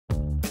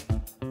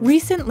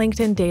Recent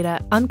LinkedIn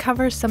data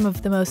uncovers some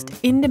of the most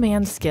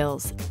in-demand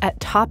skills at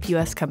top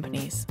U.S.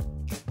 companies.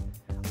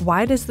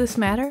 Why does this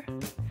matter?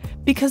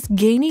 Because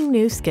gaining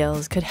new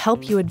skills could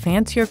help you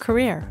advance your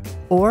career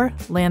or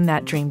land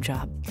that dream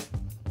job.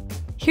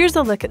 Here's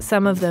a look at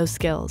some of those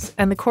skills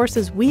and the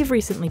courses we've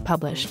recently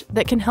published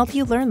that can help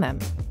you learn them.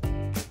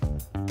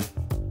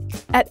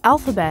 At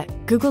Alphabet,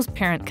 Google's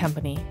parent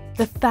company,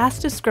 the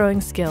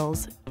fastest-growing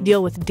skills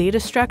deal with data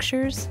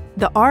structures,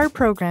 the R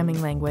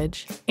programming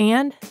language,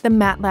 and the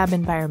MATLAB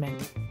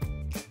environment.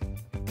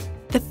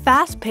 The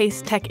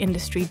fast-paced tech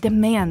industry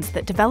demands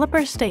that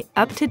developers stay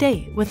up to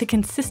date with the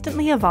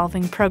consistently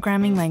evolving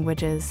programming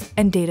languages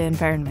and data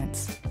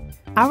environments.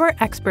 Our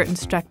expert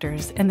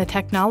instructors in the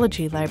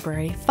technology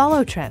library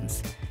follow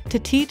trends to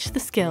teach the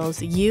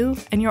skills you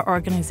and your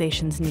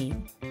organizations need.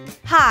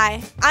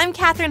 Hi, I'm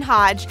Kathryn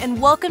Hodge,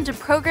 and welcome to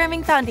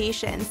Programming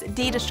Foundations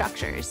Data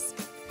Structures.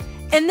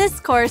 In this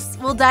course,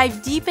 we'll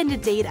dive deep into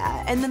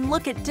data and then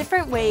look at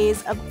different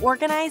ways of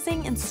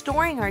organizing and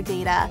storing our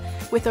data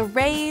with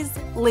arrays,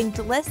 linked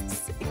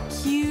lists,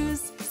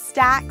 queues,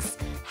 stacks,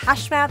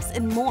 hash maps,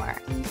 and more.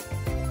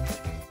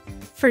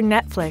 For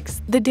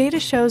Netflix, the data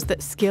shows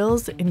that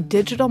skills in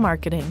digital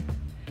marketing,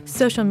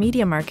 social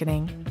media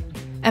marketing,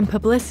 and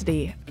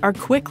publicity are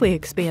quickly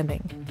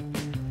expanding.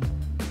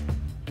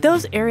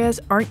 Those areas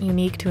aren't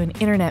unique to an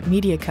internet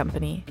media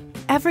company.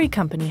 Every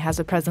company has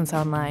a presence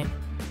online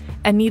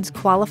and needs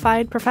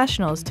qualified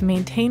professionals to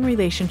maintain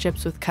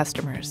relationships with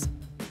customers.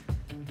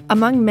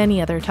 Among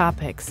many other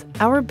topics,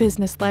 our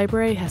business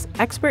library has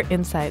expert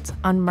insights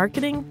on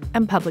marketing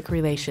and public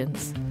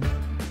relations.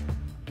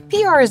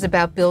 PR is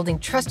about building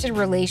trusted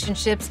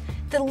relationships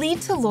that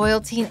lead to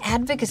loyalty and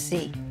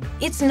advocacy.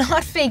 It's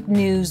not fake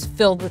news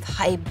filled with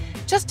hype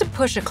just to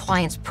push a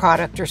client's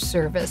product or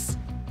service.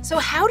 So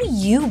how do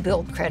you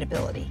build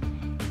credibility?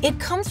 It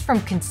comes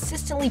from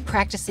consistently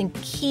practicing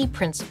key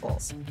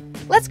principles.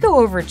 Let's go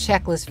over a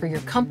checklist for your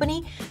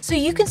company so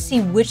you can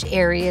see which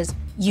areas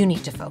you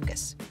need to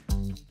focus.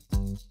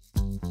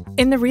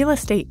 In the real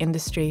estate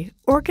industry,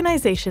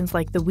 organizations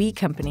like the We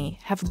Company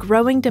have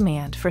growing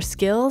demand for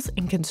skills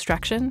in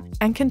construction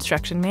and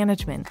construction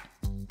management.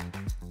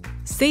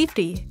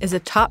 Safety is a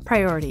top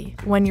priority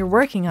when you're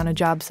working on a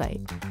job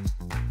site.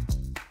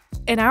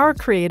 In our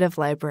creative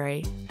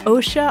library,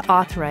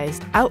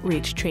 OSHA-authorized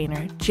outreach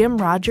trainer Jim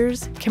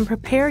Rogers can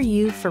prepare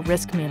you for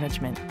risk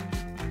management.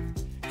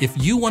 If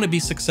you want to be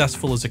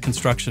successful as a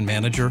construction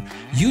manager,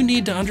 you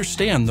need to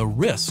understand the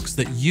risks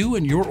that you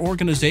and your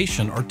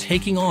organization are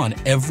taking on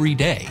every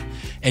day,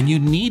 and you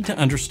need to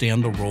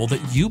understand the role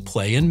that you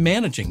play in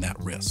managing that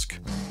risk.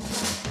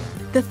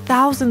 The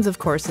thousands of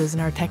courses in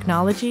our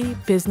technology,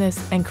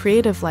 business, and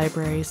creative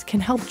libraries can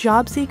help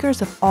job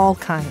seekers of all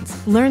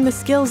kinds learn the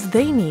skills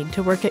they need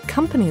to work at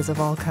companies of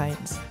all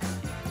kinds.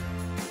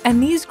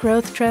 And these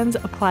growth trends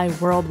apply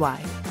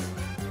worldwide,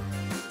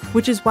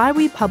 which is why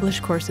we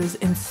publish courses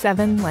in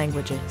 7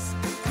 languages.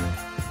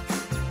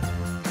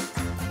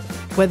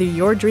 Whether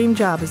your dream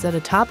job is at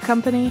a top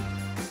company,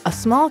 a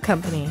small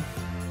company,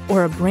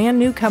 or a brand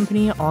new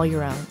company all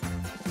your own,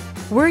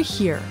 we're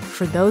here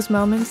for those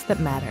moments that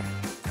matter,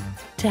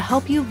 to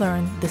help you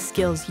learn the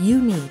skills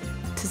you need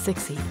to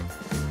succeed.